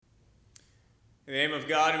In the name of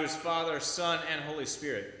God, who is Father, Son, and Holy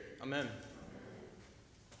Spirit. Amen.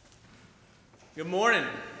 Good morning.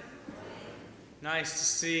 Nice to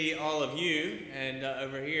see all of you, and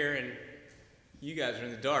over here, and you guys are in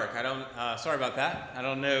the dark. Sorry about that. I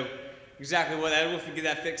don't know exactly what that is. We'll get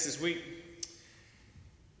that fixed this week.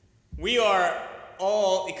 We are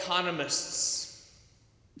all economists.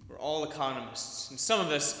 We're all economists. And some of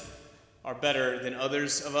us are better than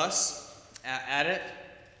others of us at it.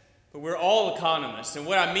 But we're all economists. And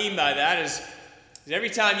what I mean by that is every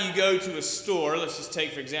time you go to a store, let's just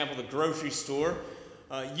take, for example, the grocery store,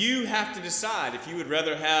 you have to decide if you would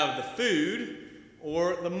rather have the food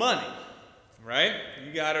or the money, right?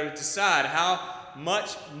 You got to decide how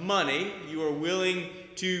much money you are willing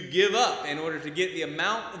to give up in order to get the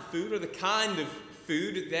amount of food or the kind of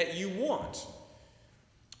food that you want.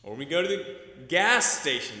 Or we go to the gas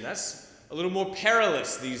station. That's a little more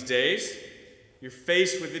perilous these days. You're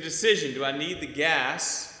faced with the decision, do I need the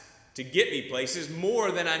gas to get me places more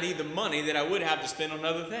than I need the money that I would have to spend on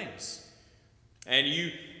other things? And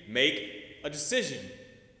you make a decision.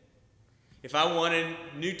 If I want a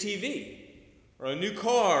new TV or a new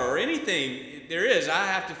car or anything there is, I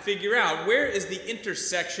have to figure out where is the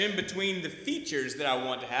intersection between the features that I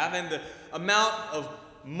want to have and the amount of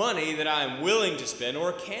money that I am willing to spend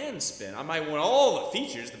or can spend. I might want all the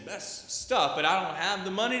features, the best stuff, but I don't have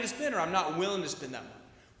the money to spend, or I'm not willing to spend that money.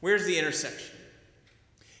 Where's the intersection?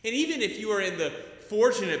 And even if you are in the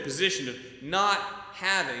fortunate position of not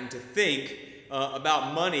having to think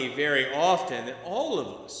about money very often, that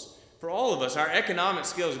for all of us, our economic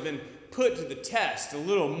skills have been put to the test a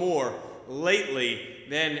little more lately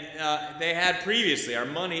than they had previously. Our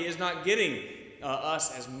money is not getting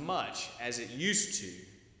us as much as it used to.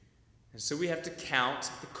 And so we have to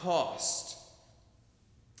count the cost.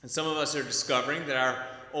 And some of us are discovering that our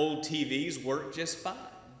old TVs work just fine.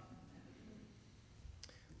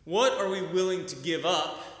 What are we willing to give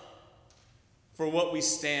up for what we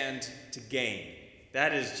stand to gain?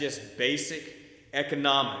 That is just basic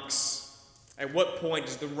economics. At what point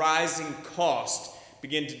does the rising cost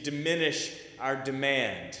begin to diminish our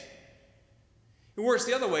demand? It works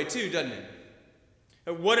the other way too, doesn't it?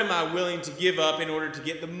 What am I willing to give up in order to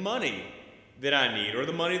get the money that I need or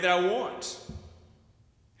the money that I want?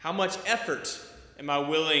 How much effort am I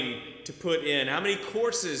willing to put in? How many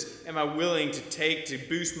courses am I willing to take to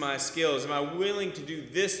boost my skills? Am I willing to do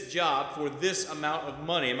this job for this amount of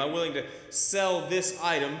money? Am I willing to sell this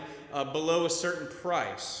item below a certain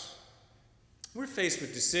price? We're faced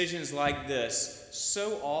with decisions like this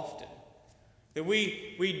so often that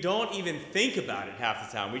we don't even think about it half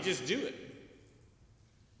the time. We just do it.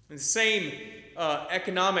 And the same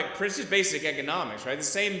economic principles, basic economics, right? The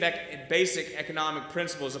same basic economic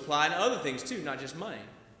principles apply to other things too, not just money.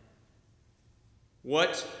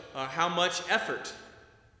 How much effort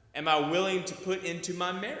am I willing to put into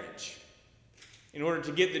my marriage in order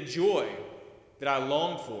to get the joy that I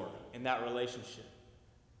long for in that relationship?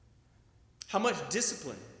 How much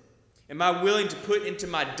discipline am I willing to put into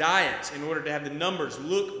my diet in order to have the numbers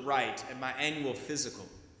look right at my annual physical?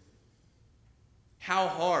 How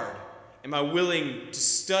hard am I willing to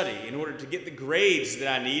study in order to get the grades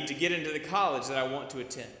that I need to get into the college that I want to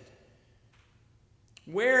attend?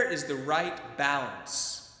 Where is the right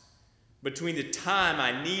balance between the time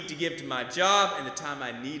I need to give to my job and the time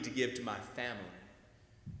I need to give to my family?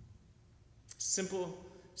 Simple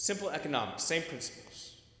economics, same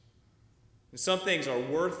principles. And some things are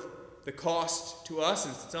worth the cost to us,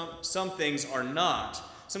 and some things are not.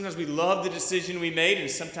 Sometimes we love the decision we made, and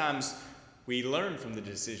sometimes we learn from the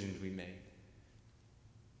decisions we made.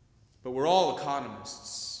 But we're all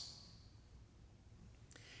economists.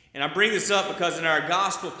 And I bring this up because in our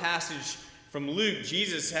gospel passage from Luke,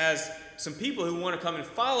 Jesus has some people who want to come and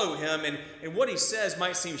follow him, and what he says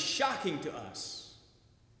might seem shocking to us.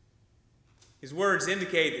 His words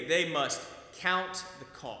indicate that they must count the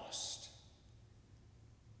cost.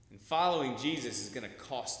 And following Jesus is going to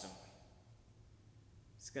cost them.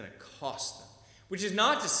 It's going to cost them. Which is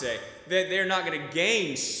not to say that they're not going to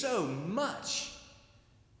gain so much,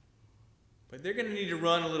 but they're going to need to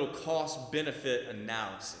run a little cost-benefit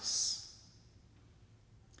analysis.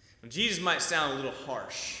 Now, Jesus might sound a little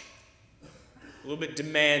harsh, a little bit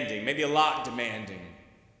demanding, maybe a lot demanding.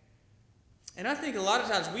 And I think a lot of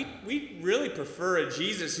times we really prefer a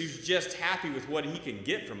Jesus who's just happy with what he can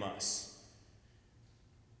get from us.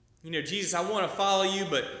 Jesus, I want to follow you,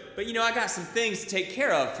 but I got some things to take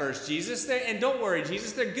care of first, Jesus. And don't worry,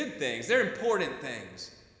 Jesus, they're good things. They're important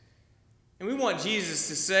things. And we want Jesus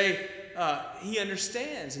to say he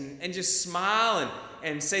understands and just smile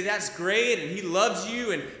and say that's great and he loves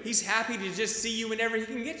you and he's happy to just see you whenever he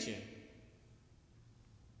can get you.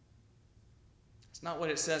 That's not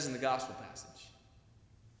what it says in the gospel passage.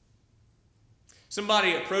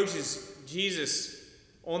 Somebody approaches Jesus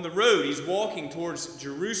on the road. He's walking towards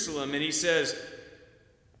Jerusalem, and he says,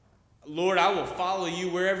 Lord, I will follow you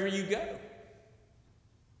wherever you go.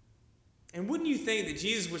 And wouldn't you think that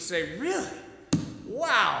Jesus would say, really?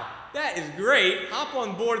 Wow, that is great. Hop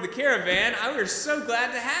on board the caravan. We're so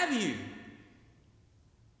glad to have you.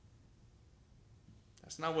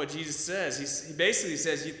 That's not what Jesus says. He basically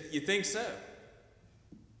says, you think so?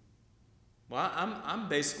 Well, I'm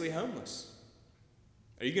basically homeless.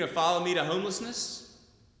 Are you going to follow me to homelessness?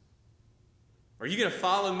 Are you going to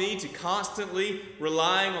follow me to constantly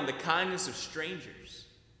relying on the kindness of strangers?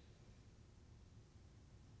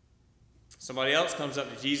 Somebody else comes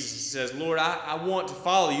up to Jesus and says, Lord, I want to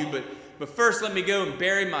follow you, but first let me go and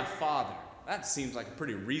bury my father. That seems like a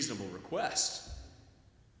pretty reasonable request.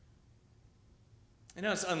 I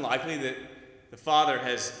know it's unlikely that the father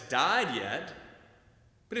has died yet,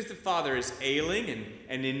 but if the father is ailing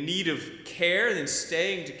and in need of care, then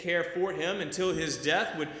staying to care for him until his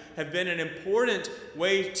death would have been an important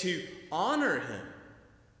way to honor him.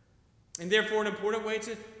 And therefore an important way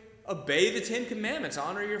to obey the Ten Commandments.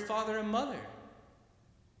 Honor your father and mother.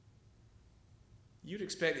 You'd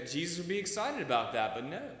expect that Jesus would be excited about that, but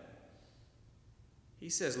no. He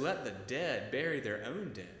says, let the dead bury their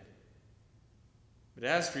own dead. But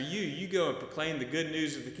as for you, you go and proclaim the good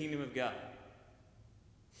news of the kingdom of God.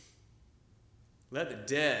 Let the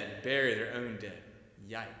dead bury their own dead.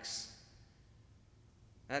 Yikes.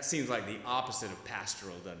 That seems like the opposite of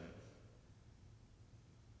pastoral, doesn't it?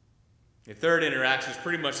 The third interaction is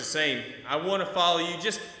pretty much the same. I want to follow you.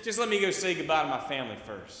 Just let me go say goodbye to my family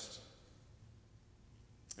first.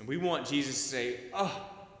 And we want Jesus to say, oh,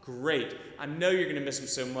 great. I know you're going to miss them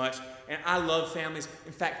so much. And I love families.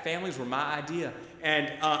 In fact, families were my idea.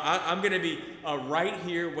 And I'm going to be right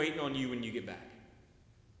here waiting on you when you get back.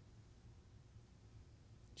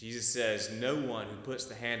 Jesus says, no one who puts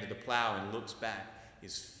the hand to the plow and looks back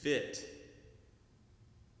is fit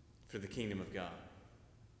for the kingdom of God.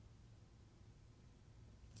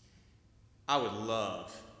 I would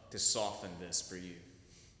love to soften this for you.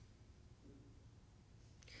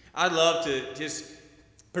 I'd love to just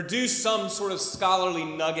produce some sort of scholarly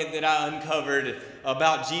nugget that I uncovered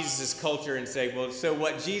about Jesus' culture and say, well, so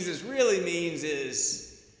what Jesus really means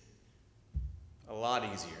is a lot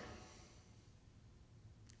easier.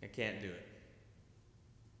 I can't do it.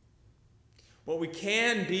 What we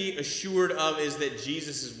can be assured of is that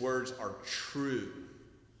Jesus' words are true.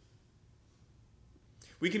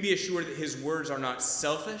 We can be assured that his words are not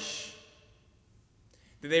selfish,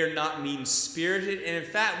 that they are not mean-spirited, and in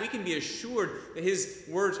fact, we can be assured that his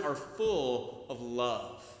words are full of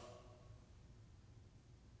love.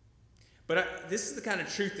 But this is the kind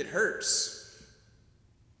of truth that hurts.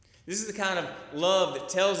 This is the kind of love that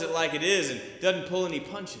tells it like it is and doesn't pull any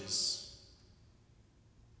punches.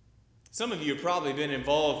 Some of you have probably been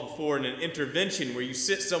involved before in an intervention where you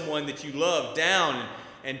sit someone that you love down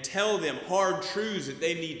and tell them hard truths that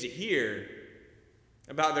they need to hear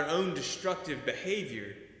about their own destructive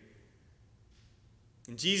behavior.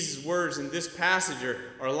 And Jesus' words in this passage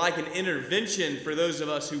are like an intervention for those of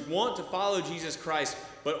us who want to follow Jesus Christ,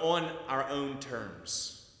 but on our own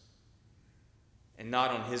terms and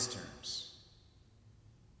not on his terms.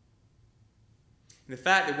 And the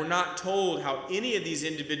fact that we're not told how any of these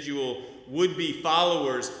individual would-be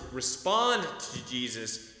followers respond to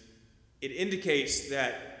Jesus, it indicates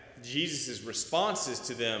that Jesus' responses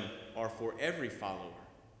to them are for every follower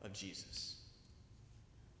of Jesus.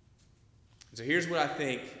 And so here's what I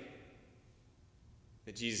think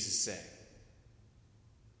that Jesus is saying.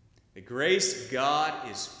 The grace of God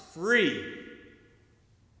is free,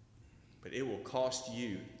 but it will cost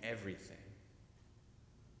you everything.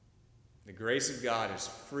 The grace of God is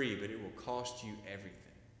free, but it will cost you everything.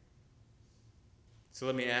 So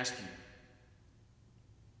let me ask you,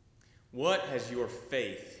 what has your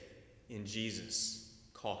faith in Jesus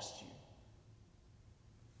cost you?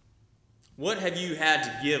 What have you had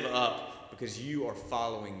to give up because you are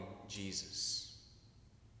following Jesus?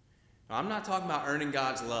 Now, I'm not talking about earning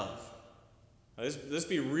God's love. Let's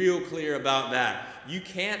be real clear about that. You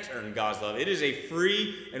can't earn God's love. It is a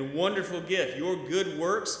free and wonderful gift. Your good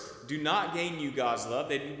works do not gain you God's love.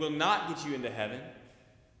 They will not get you into heaven.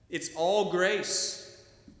 It's all grace.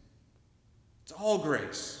 It's all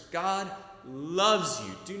grace. God loves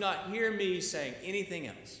you. Do not hear me saying anything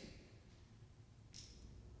else.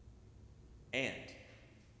 And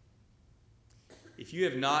if you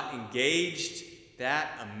have not engaged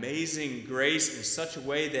that amazing grace in such a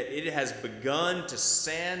way that it has begun to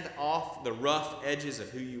sand off the rough edges of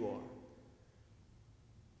who you are,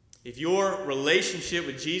 if your relationship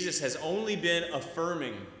with Jesus has only been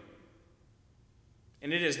affirming,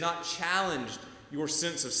 and it has not challenged your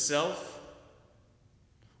sense of self,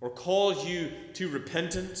 or called you to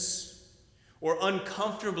repentance, or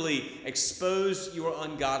uncomfortably exposed your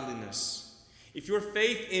ungodliness, if your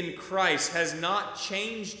faith in Christ has not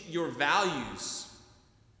changed your values,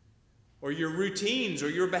 or your routines, or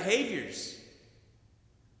your behaviors,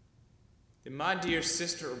 then my dear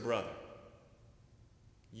sister or brother,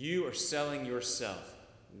 you are selling yourself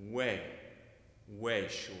way, way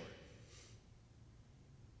short.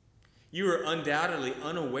 You are undoubtedly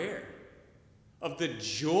unaware of the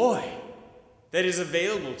joy that is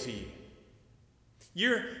available to you.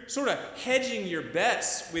 You're sort of hedging your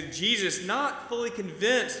bets with Jesus, not fully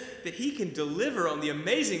convinced that he can deliver on the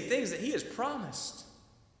amazing things that he has promised.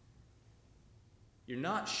 You're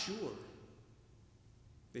not sure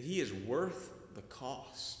that he is worth the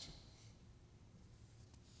cost.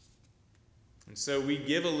 And so we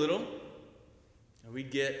give a little, and we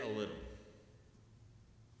get a little.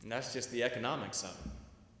 And that's just the economics of it.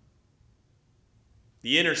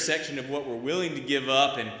 The intersection of what we're willing to give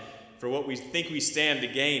up and for what we think we stand to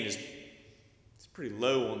gain is pretty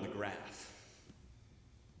low on the graph.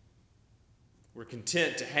 We're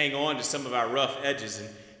content to hang on to some of our rough edges and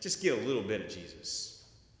just get a little bit of Jesus.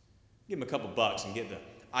 Give him a couple bucks and get the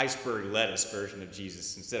iceberg lettuce version of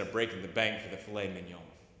Jesus instead of breaking the bank for the filet mignon.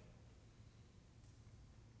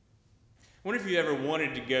 I wonder if you ever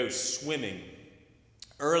wanted to go swimming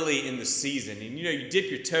early in the season, and you dip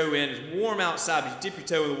your toe in, it's warm outside, but you dip your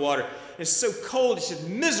toe in the water, and it's so cold, it's just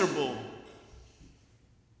miserable.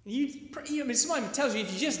 Somebody tells you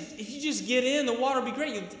if you just get in, the water will be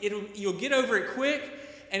great. You'll get over it quick,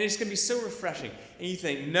 and it's going to be so refreshing. And you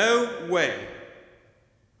think, no way.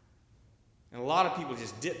 And a lot of people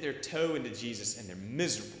just dip their toe into Jesus, and they're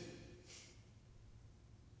miserable,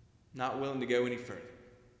 not willing to go any further.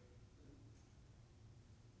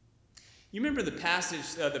 You remember the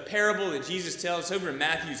passage, the parable that Jesus tells over in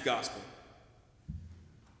Matthew's Gospel.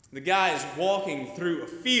 The guy is walking through a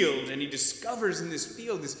field, and he discovers in this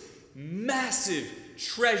field this massive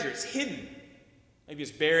treasure. It's hidden. Maybe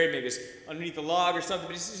it's buried, maybe it's underneath a log or something,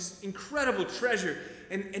 but it's this incredible treasure.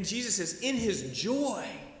 And Jesus says, in his joy,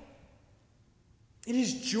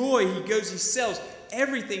 he goes, he sells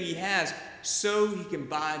everything he has so he can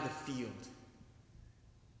buy the field.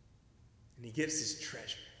 And he gets his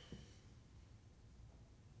treasure.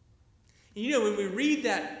 And when we read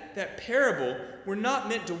that parable, we're not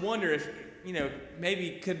meant to wonder if,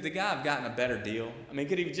 maybe could the guy have gotten a better deal? I mean,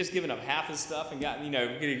 could he have just given up half his stuff and gotten,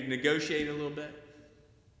 could he negotiate a little bit?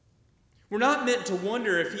 We're not meant to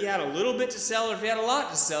wonder if he had a little bit to sell or if he had a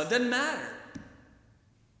lot to sell. It doesn't matter.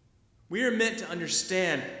 We are meant to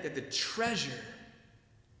understand that the treasure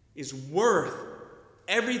is worth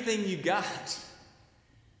everything you got.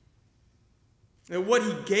 That what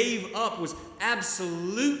he gave up was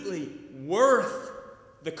absolutely worth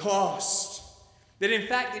the cost. That in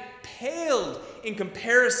fact it paled in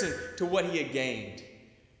comparison to what he had gained.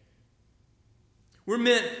 We're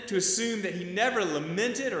meant to assume that he never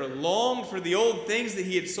lamented or longed for the old things that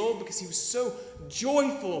he had sold because he was so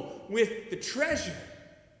joyful with the treasure.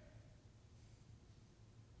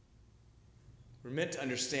 We're meant to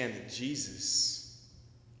understand that Jesus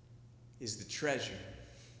is the treasure.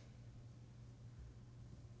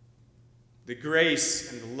 The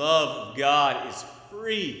grace and the love of God is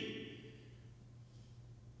free,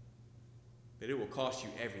 but it will cost you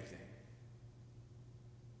everything.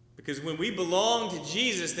 Because when we belong to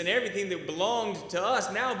Jesus, then everything that belonged to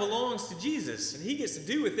us now belongs to Jesus, and he gets to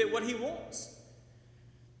do with it what he wants.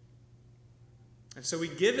 And so we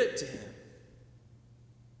give it to him.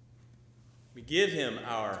 We give him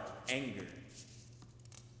our anger.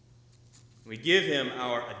 We give him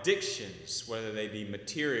our addictions, whether they be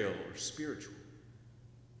material or spiritual.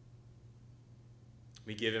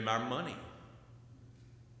 We give him our money.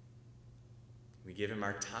 We give him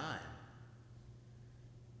our time.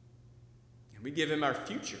 And we give him our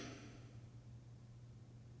future.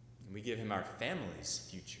 And we give him our family's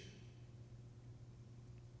future.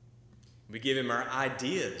 We give him our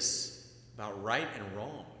ideas about right and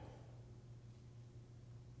wrong.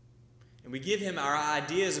 And we give him our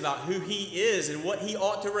ideas about who he is and what he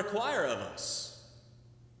ought to require of us.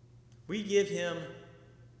 We give him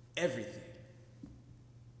everything.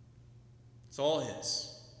 It's all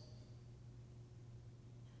his.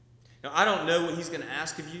 Now, I don't know what he's going to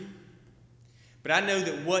ask of you, but I know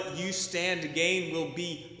that what you stand to gain will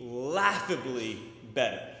be laughably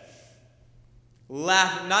better.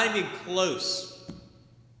 Not even close.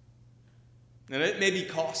 And it may be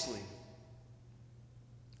costly.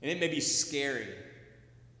 And it may be scary.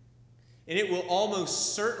 And it will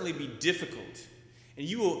almost certainly be difficult.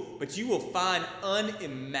 But you will find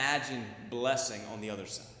unimagined blessing on the other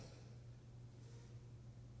side.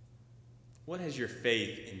 What has your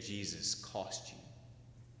faith in Jesus cost you?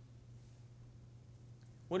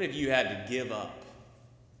 What have you had to give up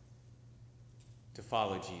to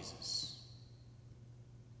follow Jesus?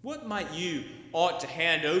 What might you ought to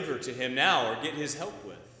hand over to him now or get his help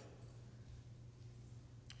with?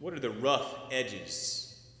 What are the rough edges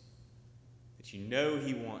that you know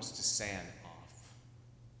he wants to sand off?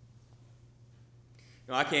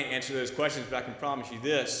 Now, I can't answer those questions, but I can promise you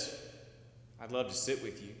this. I'd love to sit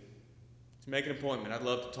with you. To make an appointment. I'd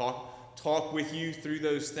love to talk with you through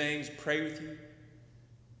those things, pray with you.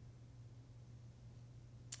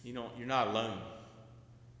 You're not alone.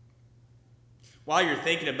 While you're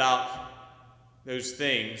thinking about those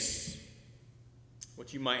things,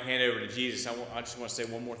 what you might hand over to Jesus, I just want to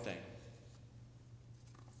say one more thing.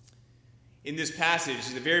 In this passage,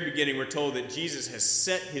 at the very beginning, we're told that Jesus has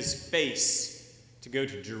set his face to go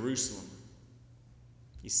to Jerusalem.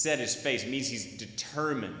 He set his face. It means he's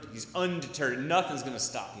determined. He's undeterred. Nothing's going to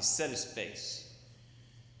stop. He's set his face.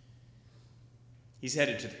 He's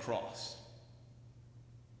headed to the cross.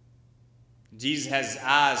 Jesus has his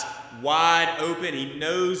eyes wide open. He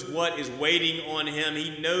knows what is waiting on him.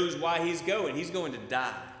 He knows why he's going. He's going to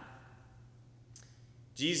die.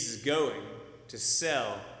 Jesus is going to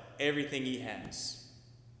sell everything he has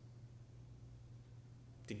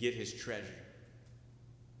to get his treasure.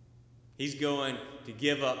 He's going to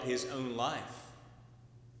give up his own life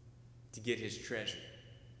to get his treasure.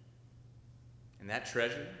 And that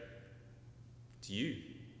treasure, it's you.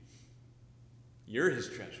 You're his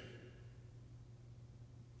treasure.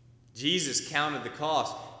 Jesus counted the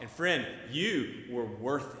cost. And friend, you were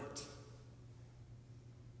worth it.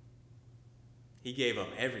 He gave up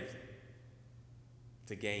everything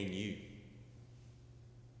to gain you.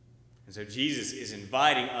 And so Jesus is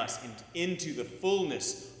inviting us into the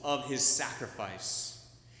fullness of his sacrifice,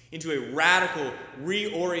 into a radical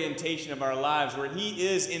reorientation of our lives where he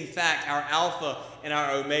is, in fact, our Alpha and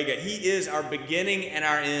our Omega. He is our beginning and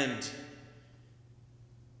our end.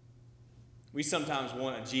 We sometimes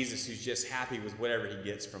want a Jesus who's just happy with whatever he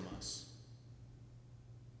gets from us.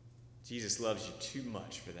 Jesus loves you too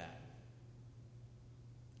much for that.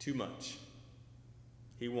 Too much.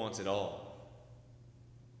 He wants it all.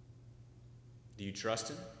 Do you trust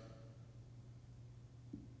him?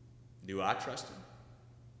 Do I trust him?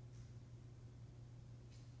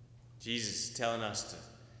 Jesus is telling us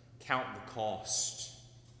to count the cost.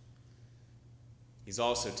 He's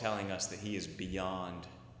also telling us that he is beyond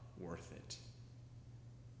worth it.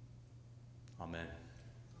 Amen.